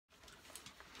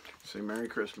Say Merry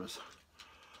Christmas.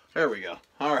 There we go.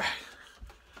 All right.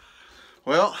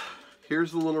 Well,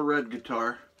 here's the little red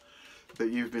guitar that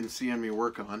you've been seeing me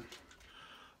work on.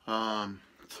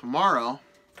 Tomorrow,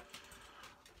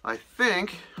 I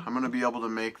think I'm going to be able to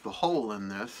make the hole in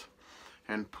this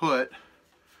and put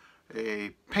a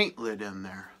paint lid in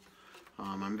there.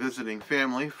 I'm visiting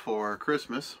family for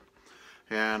Christmas,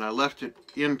 and I left it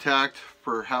intact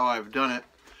for how I've done it,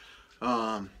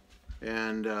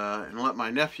 and let my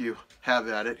nephew have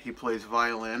at it. He plays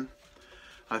violin.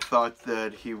 I thought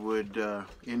that he would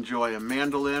enjoy a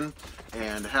mandolin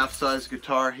and a half-size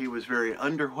guitar. He was very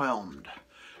underwhelmed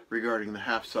regarding the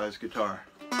half-size guitar.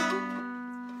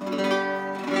 I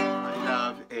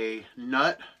have a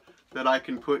nut that I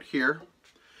can put here,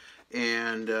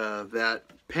 and that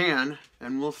pan,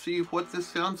 and we'll see what this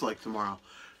sounds like tomorrow.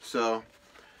 So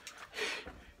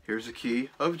here's a key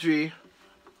of G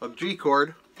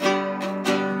chord.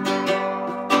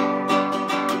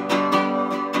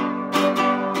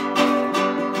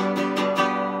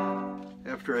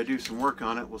 After I do some work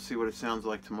on it, we'll see what it sounds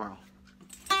like tomorrow.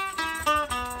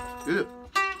 Good.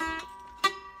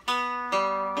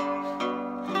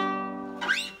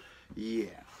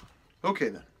 Yeah. Okay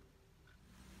then.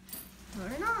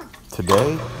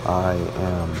 Today I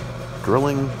am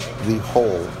drilling the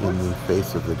hole in the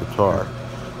face of the guitar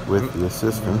with the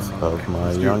assistance of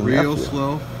my young nephew. Real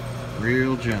slow,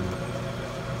 real gentle.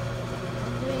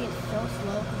 I'm doing it so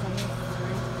slow because I'm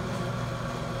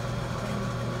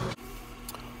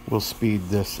We'll speed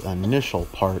this initial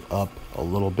part up a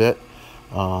little bit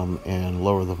and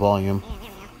lower the volume,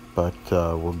 but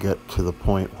we'll get to the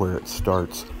point where it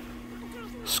starts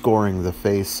scoring the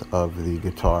face of the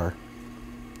guitar.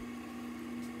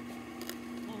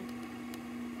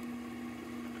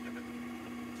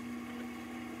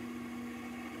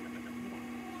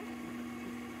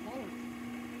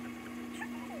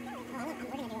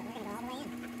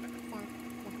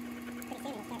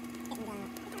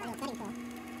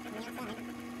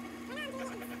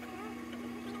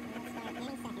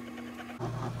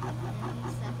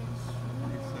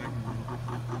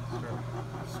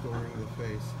 Scoring the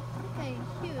face. Okay,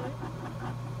 here.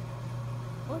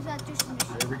 What was that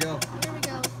distribution? There we go. Here we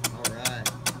go. All right.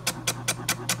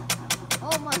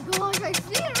 Oh my gosh, I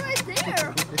see it right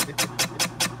there.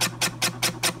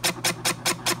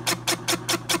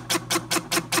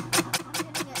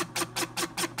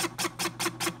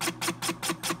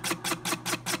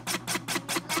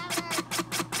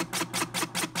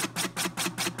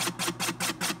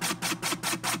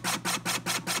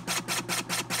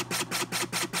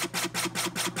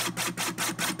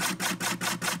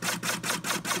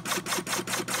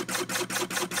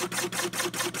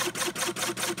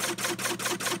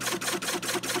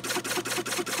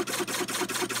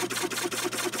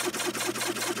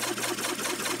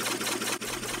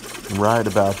 Right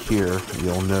about here,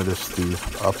 you'll notice the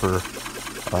upper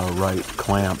right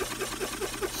clamp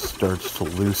starts to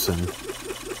loosen,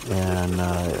 and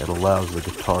it allows the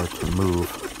guitar to move,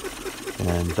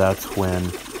 and that's when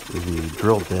the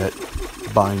drill bit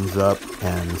binds up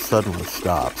and suddenly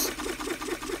stops.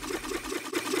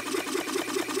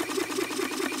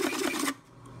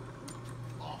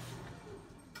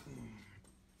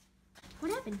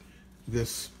 What happened?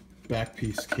 This back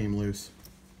piece came loose.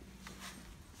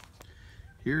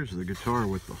 Here's the guitar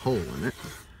with the hole in it,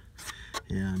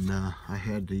 and I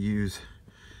had to use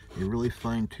a really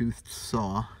fine-toothed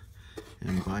saw,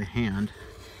 and by hand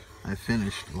I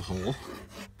finished the hole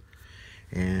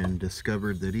and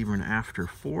discovered that even after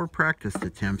 4 practice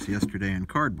attempts yesterday in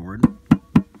cardboard,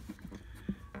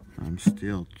 I'm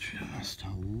still just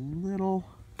a little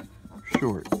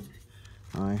short.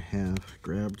 I have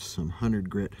grabbed some 100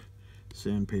 grit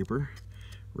sandpaper,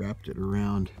 wrapped it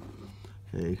around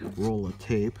a roll of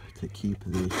tape to keep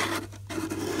the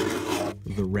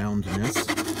roundness,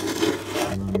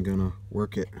 and I'm gonna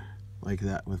work it like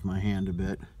that with my hand a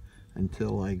bit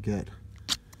until I get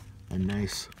a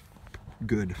nice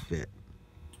good fit.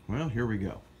 Well, here we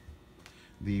go.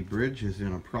 The bridge is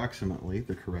in approximately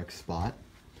the correct spot.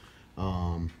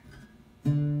 Do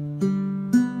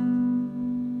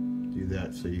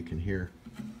that so you can hear.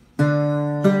 A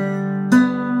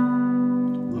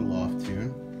little off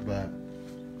tune, but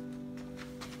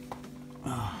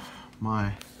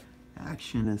my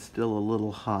action is still a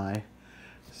little high,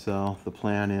 so the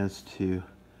plan is to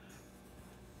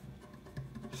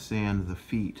sand the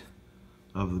feet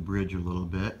of the bridge a little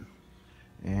bit.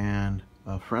 And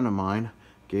a friend of mine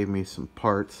gave me some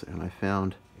parts, and I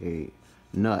found a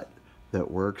nut that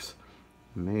works.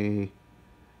 So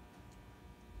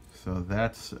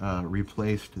that's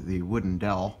replaced the wooden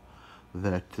dowel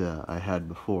that I had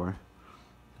before.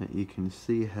 you can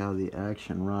see how the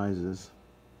action rises.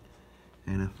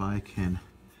 And if I can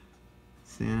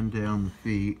sand down the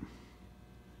feet,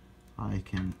 I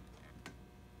can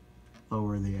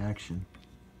lower the action.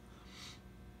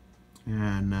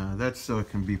 And that's so it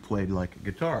can be played like a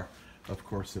guitar. Of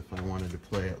course, if I wanted to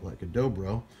play it like a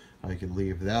dobro, I could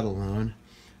leave that alone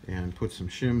and put some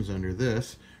shims under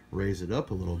this, raise it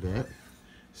up a little bit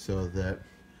so that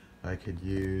I could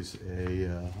use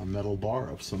a metal bar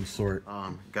of some sort.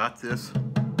 Got this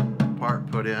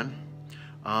part put in.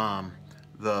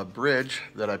 The bridge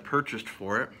that I purchased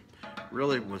for it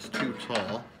really was too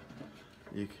tall.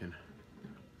 You can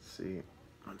see,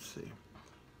 let's see,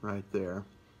 right there.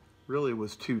 Really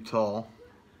was too tall,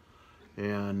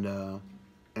 and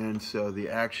so the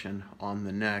action on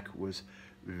the neck was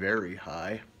very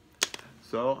high.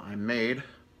 So I made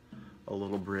a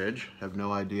little bridge. I have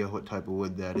no idea what type of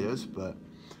wood that is, but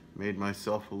made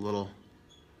myself a little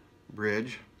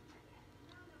bridge.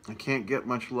 I can't get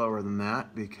much lower than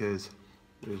that because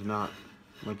there's not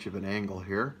much of an angle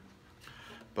here,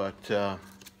 but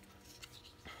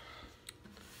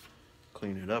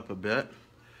clean it up a bit.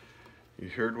 You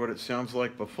heard what it sounds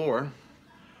like before.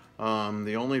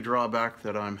 The only drawback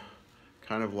that I'm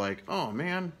kind of like, oh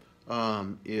man,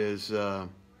 is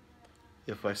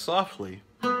if I softly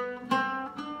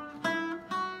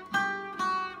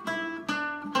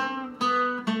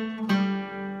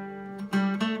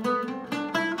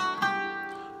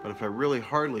if I really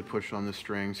hardly push on the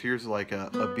strings, here's like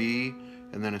a B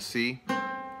and then a C.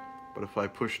 But if I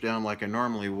push down like I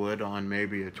normally would on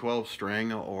maybe a 12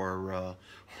 string or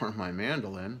my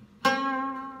mandolin,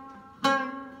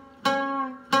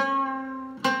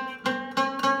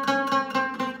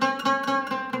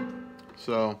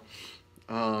 so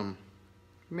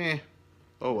meh,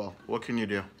 oh well, what can you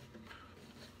do?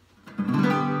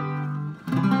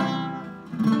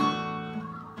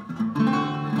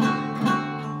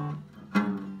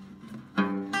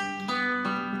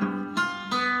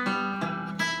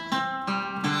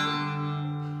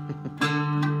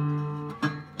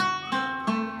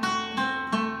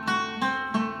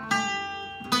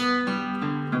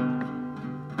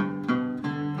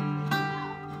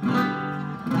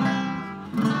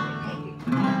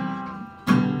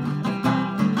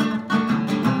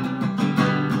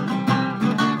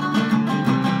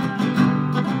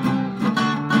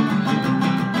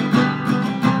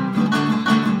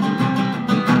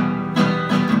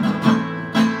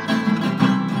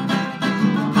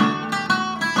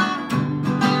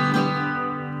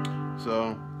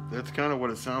 That's kind of what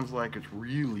it sounds like. It's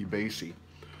really bassy,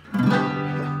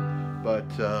 but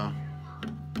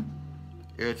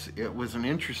it was an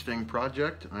interesting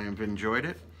project. I have enjoyed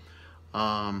it.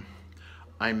 I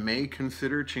may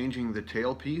consider changing the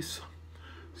tailpiece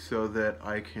so that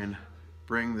I can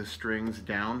bring the strings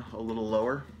down a little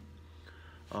lower,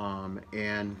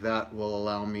 and that will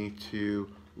allow me to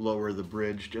lower the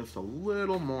bridge just a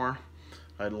little more.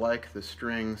 I'd like the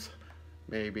strings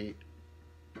maybe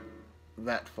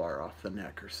that far off the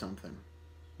neck or something,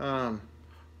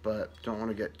 but don't want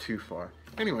to get too far.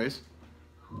 Anyways,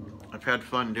 I've had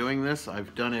fun doing this.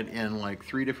 I've done it in like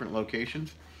 3 different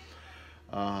locations,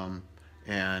 so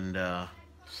I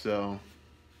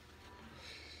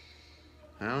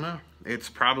don't know. It's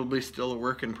probably still a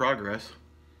work in progress,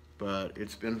 but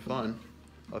it's been fun.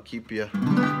 I'll keep you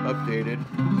updated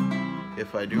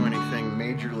if I do anything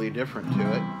majorly different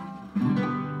to it.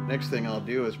 Next thing I'll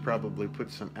do is probably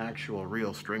put some actual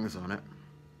real strings on it.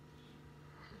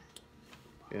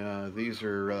 These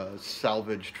are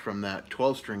salvaged from that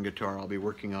 12-string guitar I'll be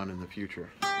working on in the future.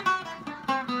 G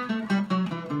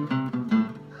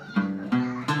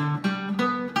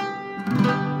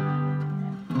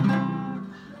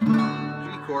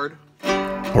chord.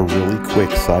 A really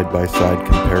quick side-by-side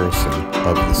comparison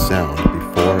of the sound